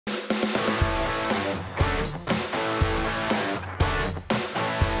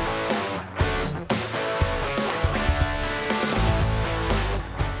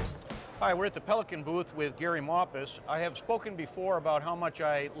Hi, we're at the Pelican booth with Gary Maupus. I have spoken before about how much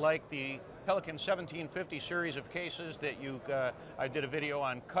I like the Pelican 1750 series of cases that I did a video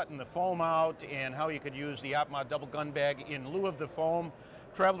on cutting the foam out and how you could use the OpticsPlanet double gun bag in lieu of the foam.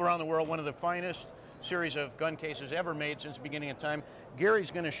 Traveled around the world, one of the finest series of gun cases ever made since the beginning of time.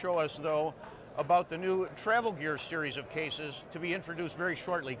 Gary's going to show us, though, about the new travel gear series of cases to be introduced very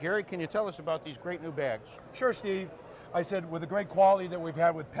shortly. Gary, can you tell us about these great new bags? Sure, Steve. I said, with the great quality that we've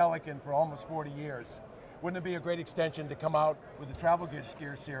had with Pelican for almost 40 years, wouldn't it be a great extension to come out with the travel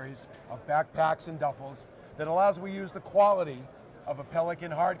gear series of backpacks and duffels that allows we use the quality of a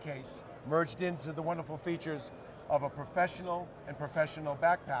Pelican hard case merged into the wonderful features of a professional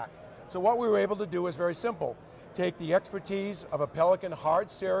backpack. So what we were able to do is very simple. Take the expertise of a Pelican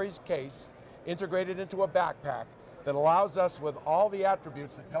hard series case, integrate it into a backpack that allows us, with all the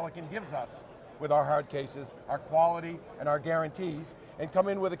attributes that Pelican gives us with our hard cases, our quality and our guarantees, and come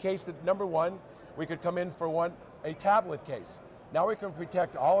in with a case that, number one, we could come in for a tablet case. Now we can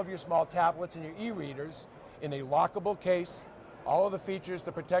protect all of your small tablets and your e-readers in a lockable case, all of the features,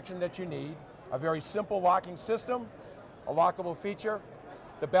 the protection that you need, a very simple locking system, a lockable feature.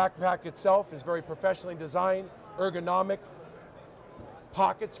 The backpack itself is very professionally designed, ergonomic,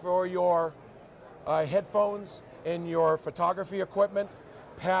 pockets for your headphones and your photography equipment,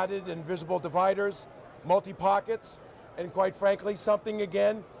 padded and visible dividers, multi-pockets, and quite frankly, something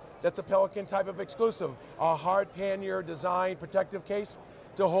again that's a Pelican type of exclusive, a hard pannier design protective case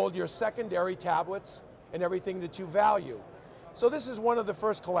to hold your secondary tablets and everything that you value. So this is one of the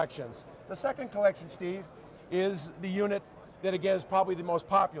first collections. The second collection, Steve, is the unit that again is probably the most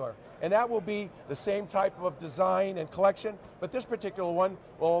popular, and that will be the same type of design and collection, but this particular one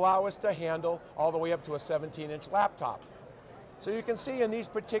will allow us to handle all the way up to a 17-inch laptop. So you can see in these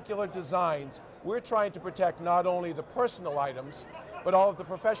particular designs, we're trying to protect not only the personal items, but all of the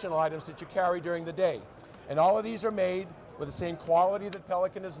professional items that you carry during the day. And all of these are made with the same quality that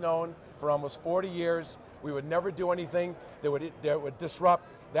Pelican is known for almost 40 years. We would never do anything that would disrupt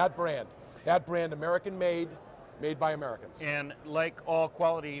that brand. That brand, American made by Americans. And like all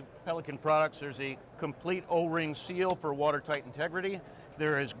quality Pelican products, there's a complete O-ring seal for watertight integrity.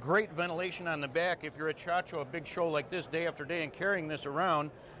 There is great ventilation on the back. If you're at SHOT Show, a big show like this, day after day, and carrying this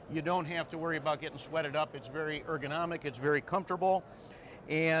around, you don't have to worry about getting sweated up. It's very ergonomic, it's very comfortable.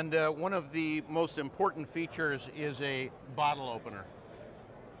 And one of the most important features is a bottle opener.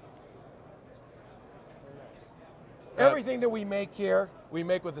 Everything that we make here, we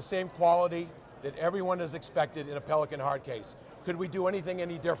make with the same quality that everyone has expected in a Pelican hard case. Could we do anything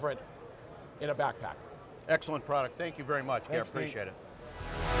any different in a backpack? Excellent product. Thank you very much. Thanks, I appreciate it.